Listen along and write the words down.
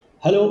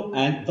Hello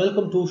and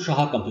welcome to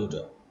Saha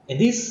Computer. In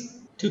this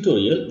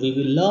tutorial, we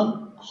will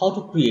learn how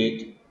to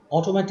create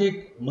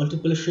automatic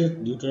multiple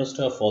shift duty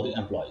roster for the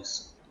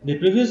employees. In the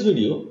previous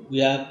video, we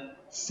have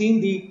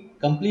seen the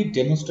complete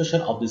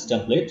demonstration of this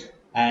template,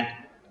 and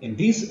in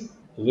this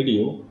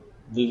video,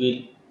 we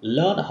will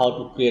learn how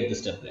to create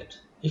this template.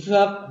 If you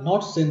have not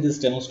seen this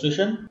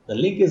demonstration, the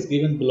link is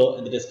given below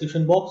in the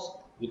description box.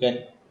 You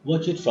can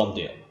watch it from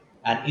there.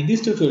 And in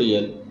this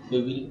tutorial,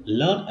 we will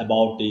learn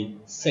about the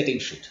setting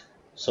sheet.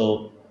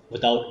 So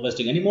without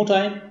wasting any more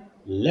time,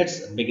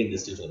 let's begin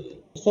this tutorial.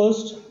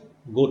 First,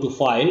 go to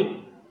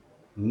File,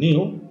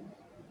 New,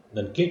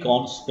 then click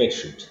on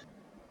Spreadsheet.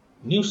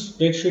 New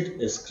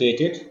spreadsheet is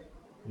created.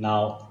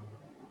 Now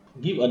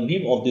give a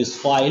name of this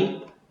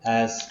file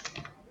as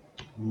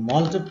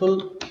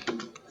multiple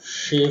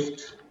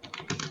shift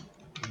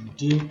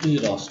duty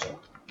roster.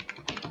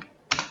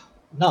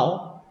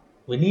 Now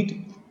we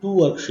need two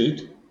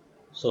worksheet.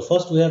 So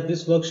first we have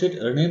this worksheet,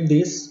 rename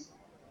this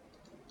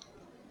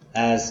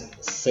as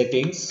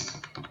settings,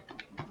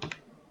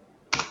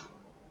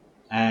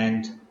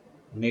 and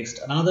next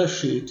another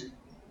sheet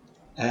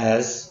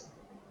as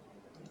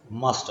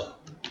master.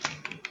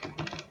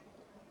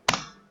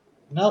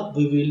 Now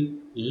we will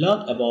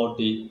learn about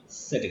the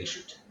setting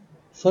sheet.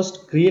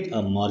 First create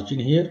a margin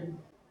here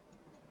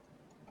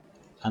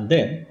and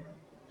then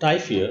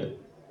type here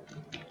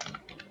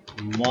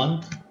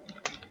month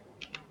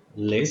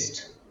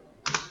list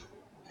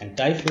and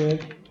type here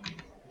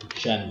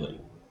January.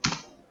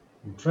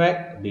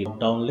 Drag the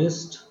down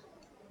list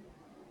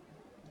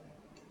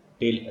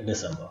till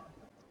December.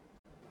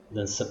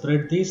 Then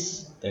separate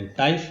this, then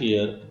type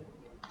here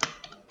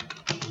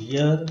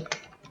year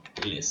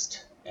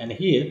list, and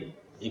here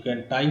you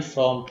can type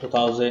from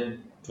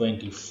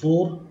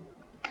 2024,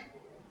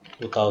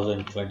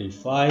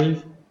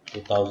 2025,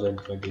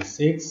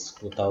 2026,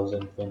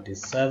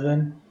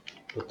 2027,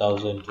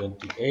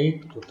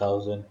 2028,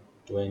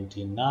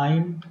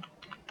 2029,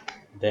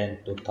 then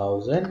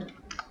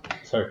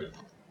 2030.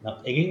 Now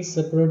again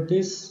separate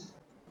this,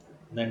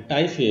 then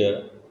type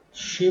here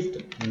shift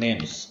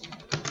names,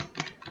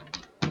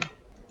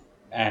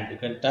 and you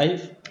can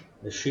type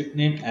the shift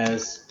name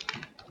as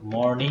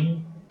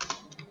morning,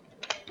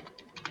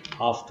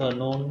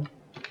 afternoon,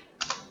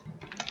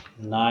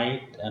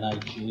 night, and I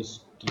choose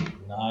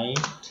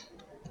night,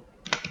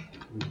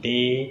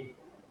 day,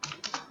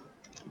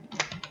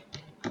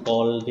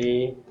 all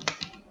day.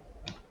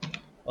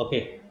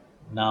 Okay,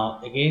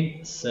 now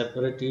again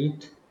separate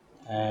it,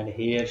 and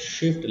here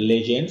shift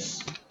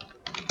legends,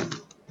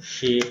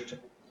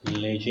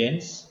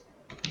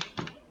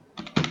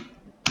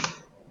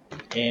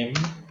 M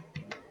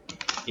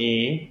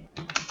A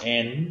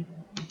N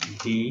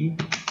D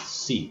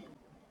C.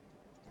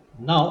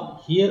 Now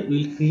here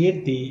we'll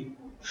create the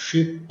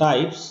shift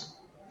types.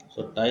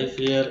 So type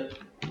here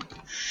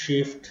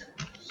shift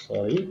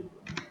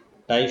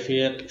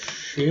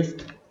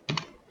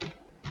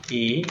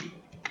A,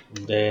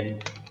 then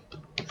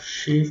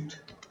shift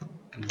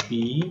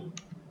B,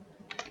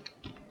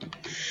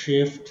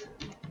 shift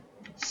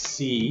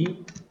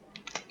C,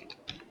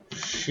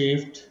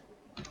 shift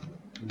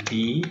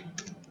D,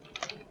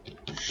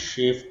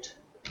 shift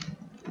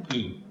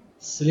E.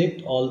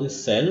 Select all the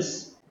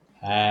cells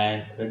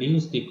and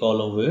reduce the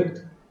column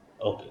width.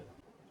 Okay.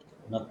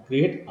 Now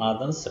create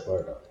other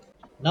separator.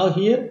 Now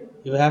here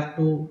you have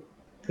to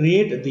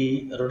create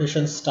the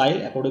rotation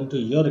style according to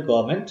your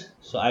requirement.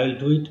 So I will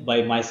do it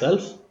by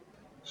myself.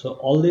 So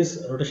all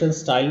these rotation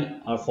style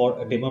are for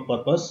a demo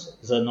purpose.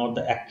 These are not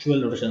the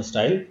actual rotation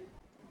style.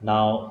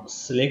 Now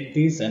select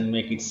this and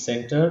make it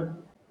center.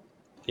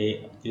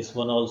 Okay, this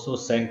one also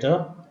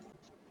center.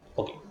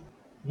 Okay.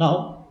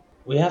 Now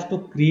we have to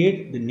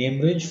create the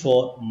name range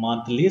for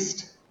month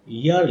list,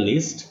 year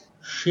list,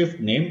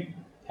 shift name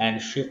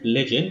and shift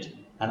legend,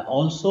 and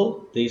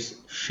also this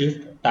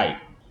shift type.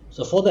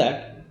 So for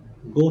that,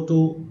 go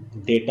to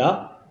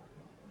data,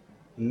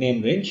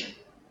 name range,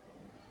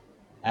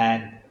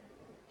 and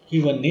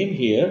give a name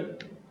here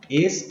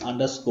s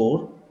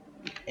underscore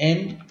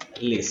m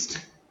list,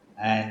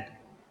 and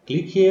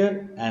click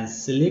here and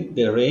select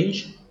the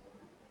range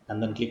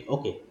and then click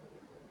OK.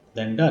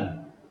 Then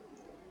done.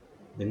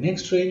 The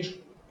next range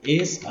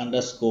is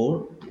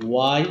underscore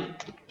y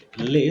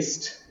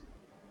list,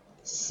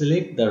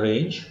 select the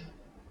range.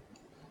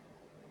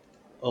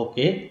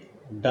 OK,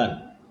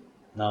 done.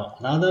 Now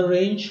another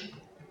range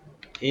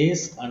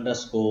is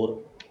underscore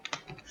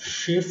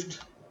shift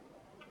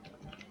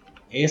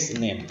s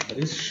name, that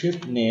is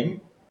shift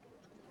name,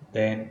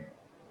 then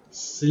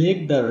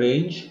select the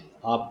range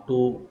up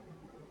to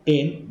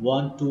 10,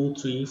 1, 2,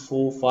 3,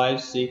 4,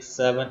 5, 6,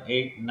 7,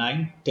 8,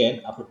 9,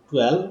 10 up to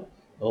 12.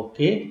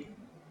 OK,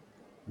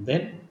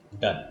 then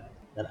done.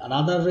 Then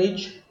another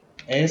range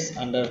s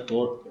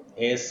underscore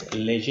s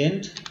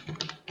legend,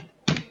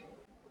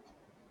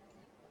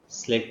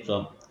 select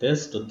from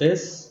this to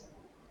this.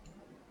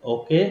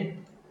 OK,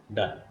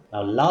 done.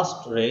 Now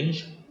last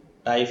range,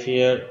 type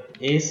here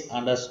s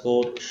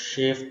underscore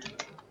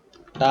shift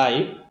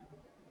type,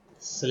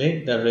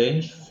 select the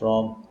range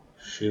from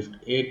Shift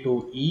A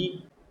to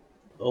E.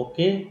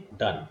 Okay,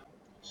 done.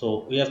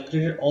 So we have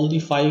created all the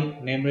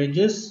 5 name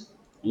ranges.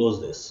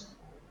 Close this.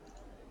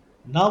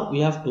 Now we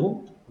have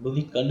to do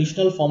the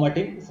conditional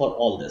formatting for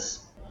all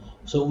this.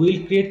 So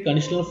we'll create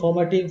conditional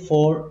formatting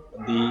for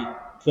the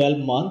 12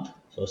 month.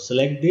 So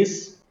select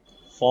this,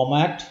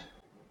 format,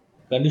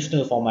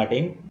 conditional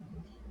formatting.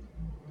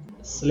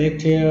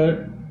 Select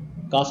here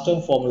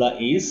custom formula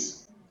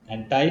is,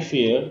 and type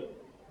here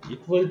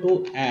equal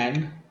to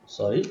and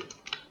sorry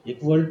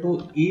equal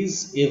to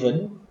is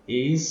even.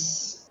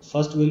 Is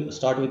first we'll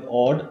start with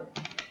odd.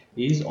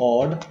 Is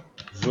odd,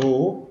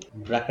 row,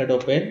 bracket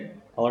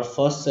open. Our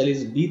first cell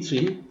is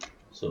B3,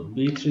 so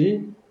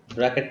B3,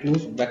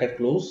 bracket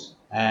close,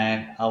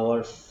 and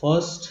our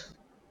first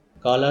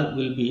color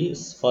will be,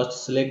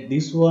 first select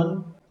this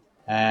one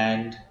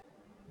and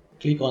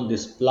click on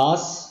this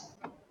plus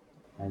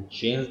and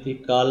change the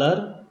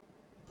color,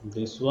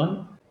 this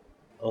one.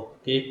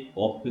 Okay,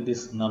 copy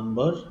this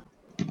number.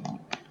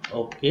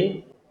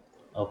 Okay,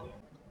 okay,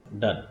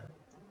 done.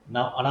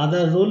 Now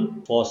another rule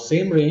for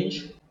same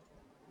range,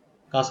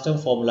 custom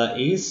formula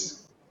is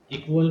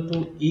equal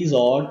to is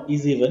odd,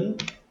 is even,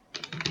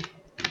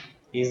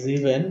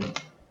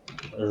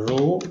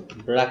 row,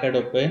 bracket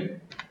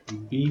open,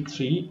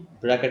 B3,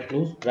 bracket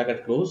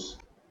close,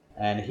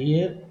 and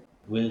here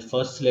we'll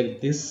first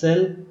select this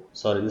cell,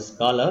 sorry, this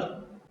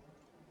color,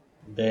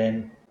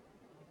 then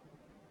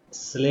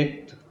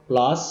select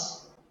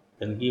plus,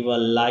 then give a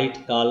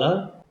light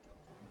color.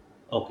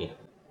 Okay,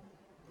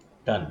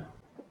 done.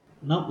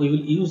 Now we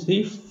will use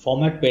the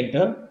format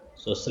painter.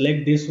 So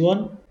select this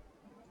one,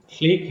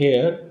 click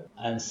here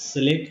and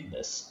select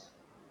this.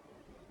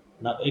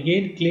 Now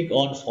again click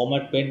on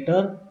format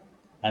painter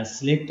and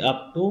select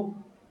up to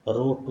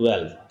row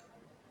 12.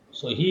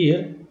 So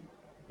here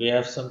we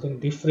have something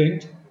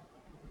different.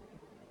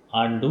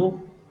 Undo,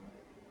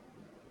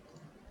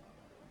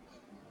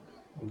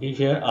 give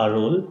here a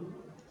rule,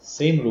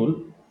 same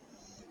rule,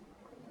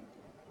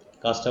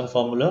 custom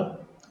formula.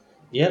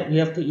 Here we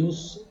have to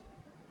use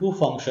two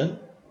function,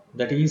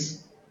 that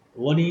is,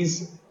 one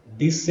is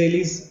this cell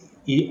is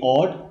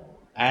odd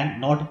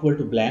and not equal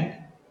to blank.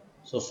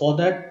 So for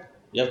that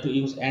you have to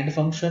use AND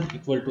function,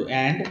 equal to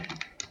AND,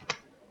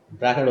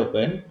 bracket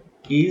open,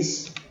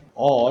 is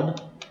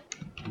odd,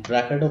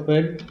 bracket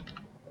open,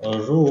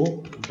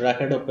 row,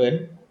 bracket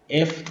open,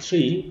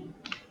 F3,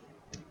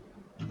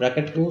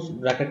 bracket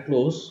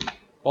close,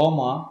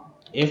 comma,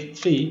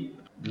 F3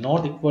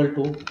 not equal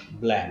to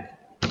blank,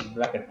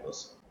 bracket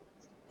close.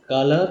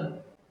 Color,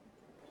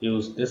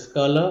 use this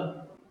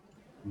color,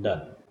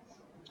 done.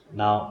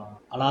 Now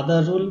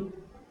another rule,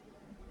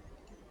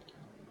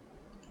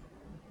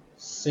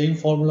 same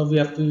formula we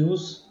have to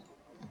use,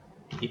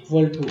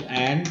 equal to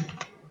and,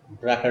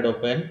 bracket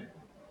open,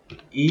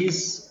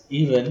 is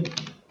even,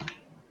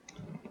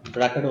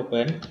 bracket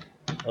open,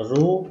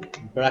 row,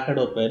 bracket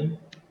open,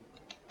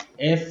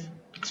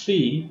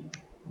 F3,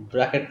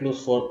 bracket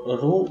close for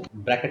row,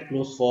 bracket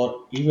close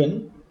for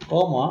even,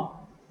 comma,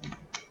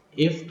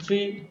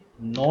 F3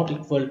 not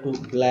equal to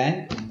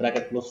blank,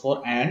 bracket close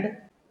for and,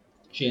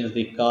 change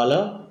the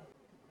color,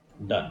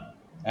 done.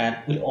 And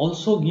we'll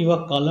also give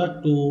a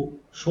color to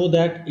show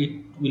that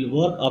it will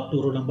work up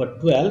to row number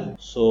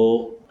 12.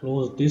 So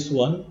close this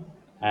one,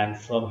 and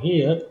from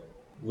here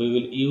we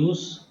will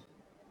use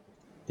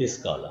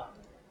this color.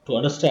 To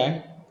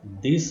understand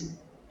these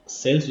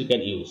cells you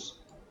can use.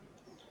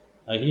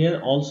 Here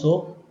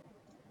also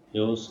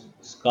use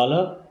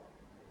color,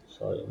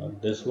 sorry,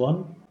 not this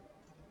one,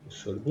 it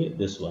should be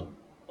this one.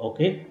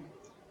 Okay,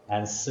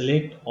 and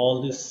select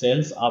all these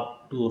cells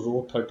up to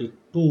row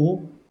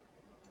 32,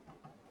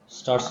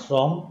 starts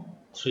from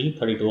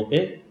 332.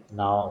 Okay,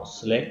 now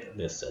select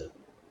this cell.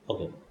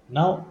 Okay,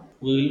 now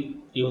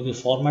we will use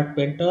the format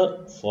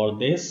painter for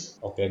this.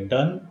 Okay,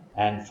 done.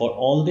 And for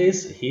all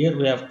this, here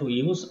we have to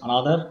use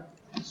another.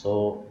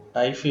 So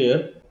type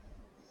here,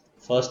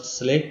 first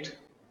select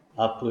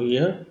up to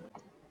here,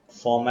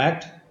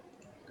 format,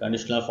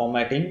 conditional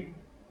formatting,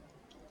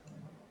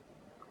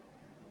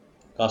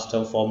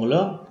 custom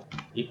formula,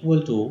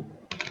 equal to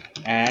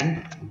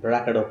and,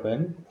 bracket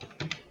open,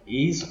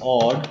 is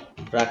odd,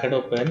 bracket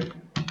open,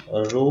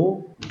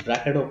 row,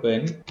 bracket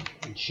open,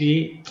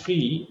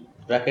 J3,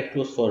 bracket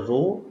close for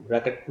row,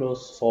 bracket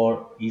close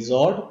for is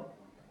odd,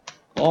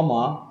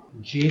 comma,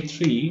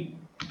 J3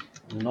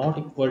 not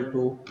equal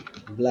to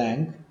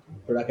blank,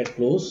 bracket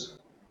close,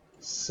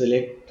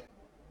 select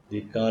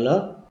the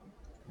color,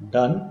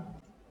 done.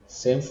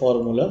 Same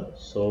formula,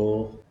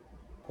 so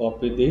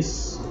copy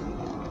this,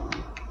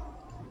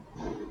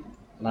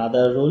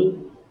 another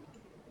rule,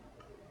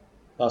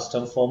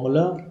 custom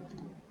formula,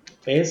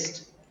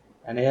 paste,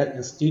 and here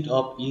instead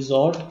of is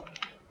odd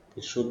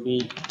it should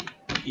be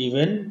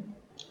even,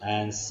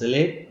 and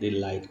select the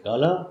light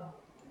color,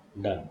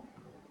 done.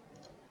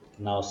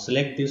 Now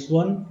select this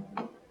one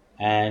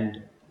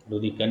and do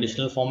the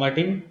conditional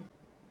formatting.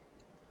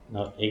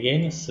 Now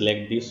again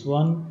select this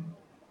one,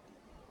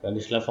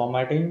 conditional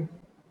formatting.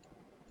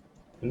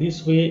 In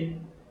this way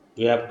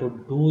we have to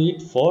do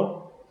it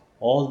for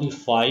all the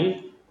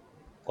 5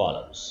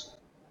 columns.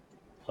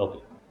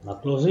 Okay, now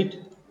close it.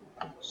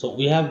 So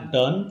we have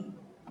done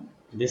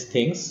these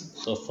things.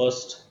 So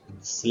first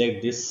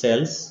select these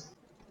cells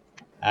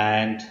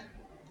and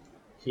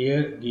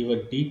here give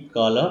a deep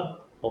color.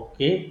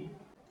 Okay,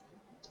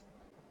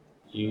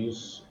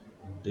 use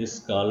this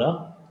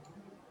color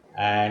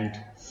and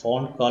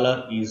font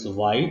color is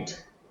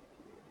white,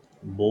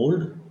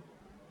 bold,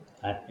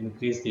 and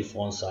increase the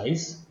font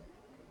size.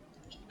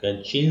 You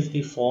can change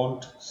the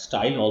font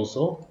style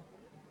also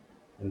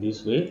in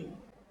this way.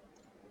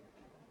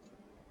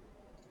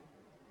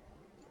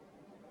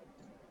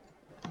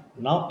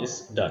 Now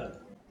it's done.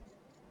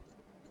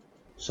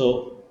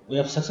 So we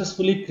have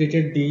successfully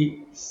created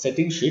the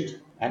setting sheet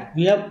and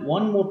we have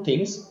one more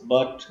things,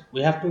 but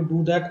we have to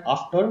do that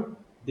after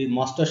the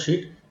master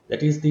sheet.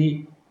 That is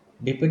the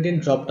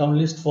dependent drop down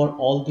list for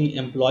all the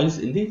employees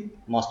in the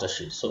master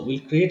sheet. So we'll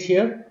create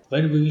here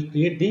when we will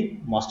create the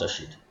master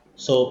sheet.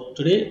 So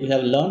today we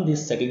have learned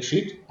this setting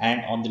sheet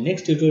and on the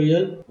next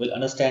tutorial we'll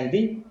understand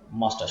the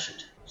master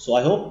sheet. So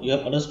I hope you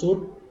have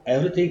understood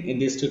everything in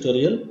this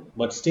tutorial,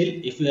 but still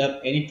if you have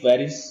any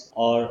queries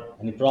or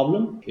any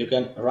problem, you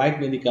can write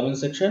me in the comment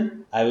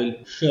section. I will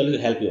surely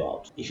help you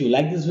out. If you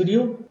like this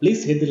video,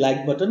 please hit the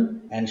like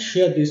button and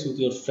share this with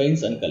your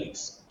friends and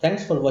colleagues.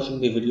 Thanks for watching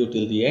the video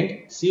till the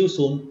end. See you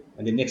soon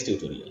in the next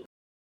tutorial.